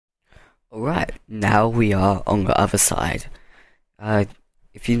Alright, now we are on the other side. Uh,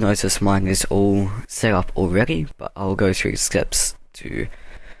 if you notice, mine is all set up already, but I'll go through steps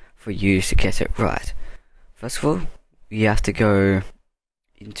for you to get it right. First of all, you have to go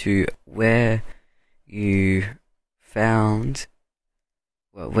into where you found,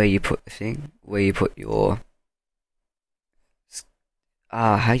 well, where you put the thing, where you put your,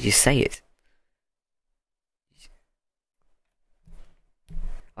 how do you say it?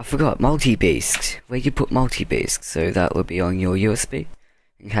 I forgot, Multibeast, where you put Multibeast, so that would be on your USB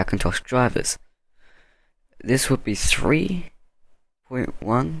and Hackintosh drivers. This would be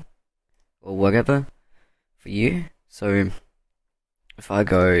 3.1 or whatever for you. So if I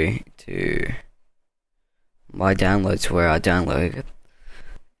go to my downloads where I downloaded it,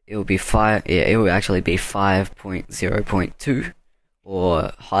 it will be it will actually be 5.0.2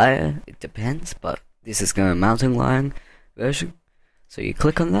 or higher, it depends, but this is going to mountain lion version. So you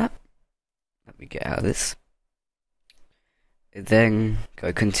click on that. Let me get out of this. Then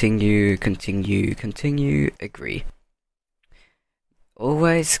go continue, agree.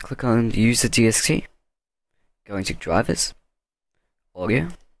 Always click on use the DST. Go into drivers, audio,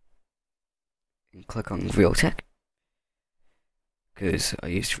 and click on Realtek, because I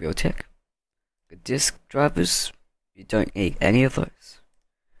used Realtek. The disk drivers, you don't need any of those.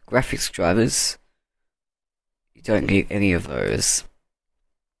 Graphics drivers, you don't need any of those.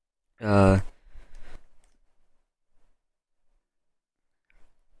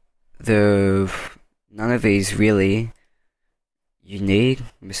 None of these really you need.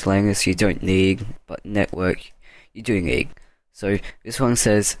 Miscellaneous you don't need, but network you do need. So this one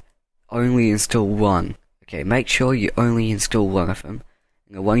says only install one. Okay, make sure you only install one of them.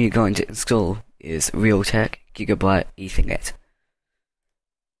 And the one you're going to install is Realtek Gigabyte Ethernet.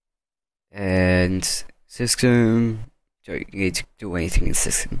 And system, don't need to do anything in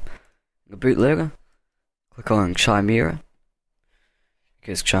system. The bootloader, click on Chimera,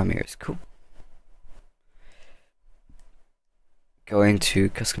 because Chimera is cool. Go into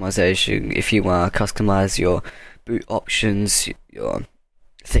customization if you want to customize your boot options, your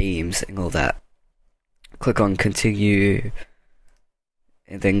themes, and all that. Click on continue,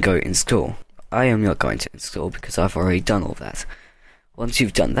 and then go install. I am not going to install because I've already done all that. Once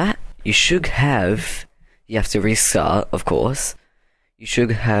you've done that, you have to restart, of course. You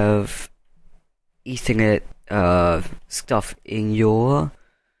should have Ethernet stuff in your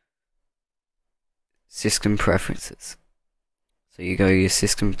system preferences. So you go to your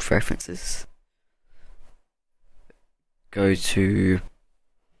system preferences, go to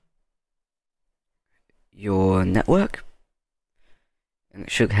your network, and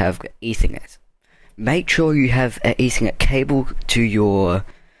it should have Ethernet. Make sure you have an Ethernet cable to your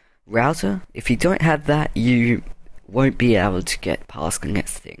router. If you don't have that, you won't be able to get past the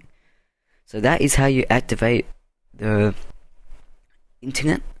next thing. So that is how you activate the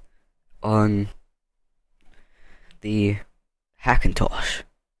internet on the Hackintosh.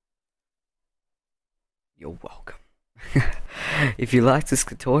 You're welcome. If you like this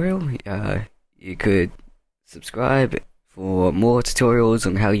tutorial, you could subscribe for more tutorials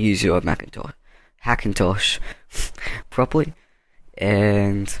on how to use your Hackintosh properly,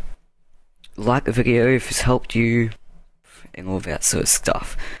 and like the video if it's helped you, and all that sort of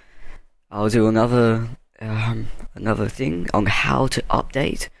stuff. I'll do another thing on how to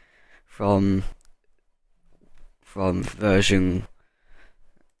update from version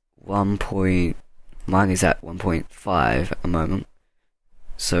 1. Mine is at 1.5 at the moment.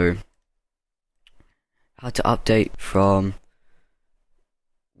 So how to update from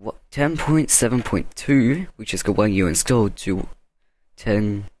 10.7.2, which is the one you installed, to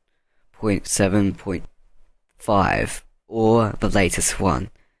 10.7.5 or the latest one.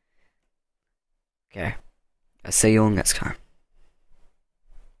 Okay, I'll see you all next time.